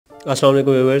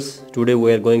Assalamualaikum viewers. Today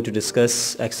we are going to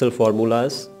discuss Excel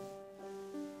formulas.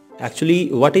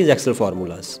 Actually, what is Excel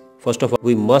formulas? First of all,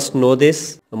 we must know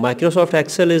this. Microsoft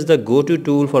Excel is the go-to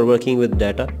tool for working with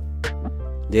data.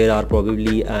 There are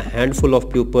probably a handful of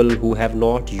people who have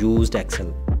not used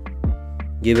Excel,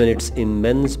 given its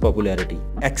immense popularity.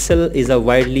 Excel is a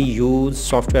widely used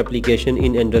software application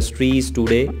in industries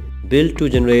today, built to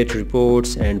generate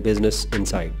reports and business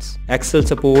insights. Excel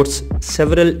supports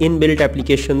several inbuilt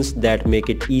applications that make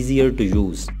it easier to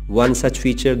use. One such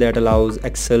feature that allows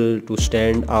Excel to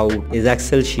stand out is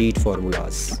Excel sheet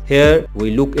formulas. Here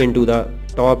we look into the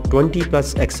top 20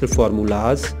 plus Excel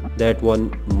formulas that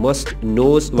one must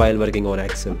know while working on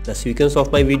Excel. The sequence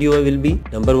of my video will be: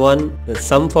 number 1, the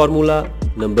sum formula;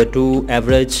 number 2,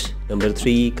 average; number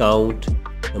 3, count;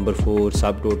 number 4,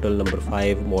 subtotal; number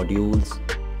 5, modules;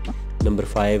 number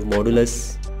 5,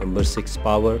 modulus; number 6,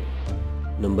 power;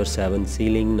 number 7,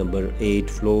 ceiling; number 8,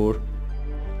 floor;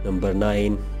 number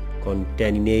 9,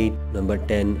 concatenate; number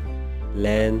 10,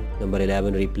 len; number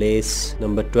 11, replace;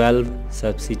 number 12,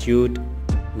 substitute;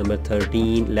 number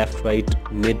 13, left, right,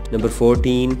 mid; number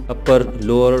 14, upper,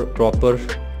 lower, proper;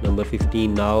 number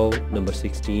 15, now; number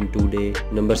 16, today;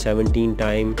 number 17,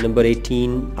 time; number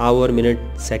 18, hour, minute,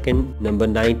 second; number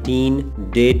 19,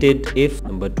 dated, if;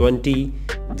 number 20,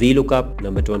 vlookup;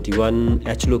 number 21,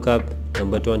 xlookup;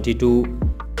 number 22,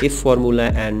 if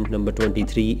formula; and number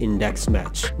 23, index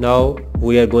match. Now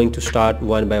we are going to start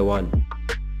one by one.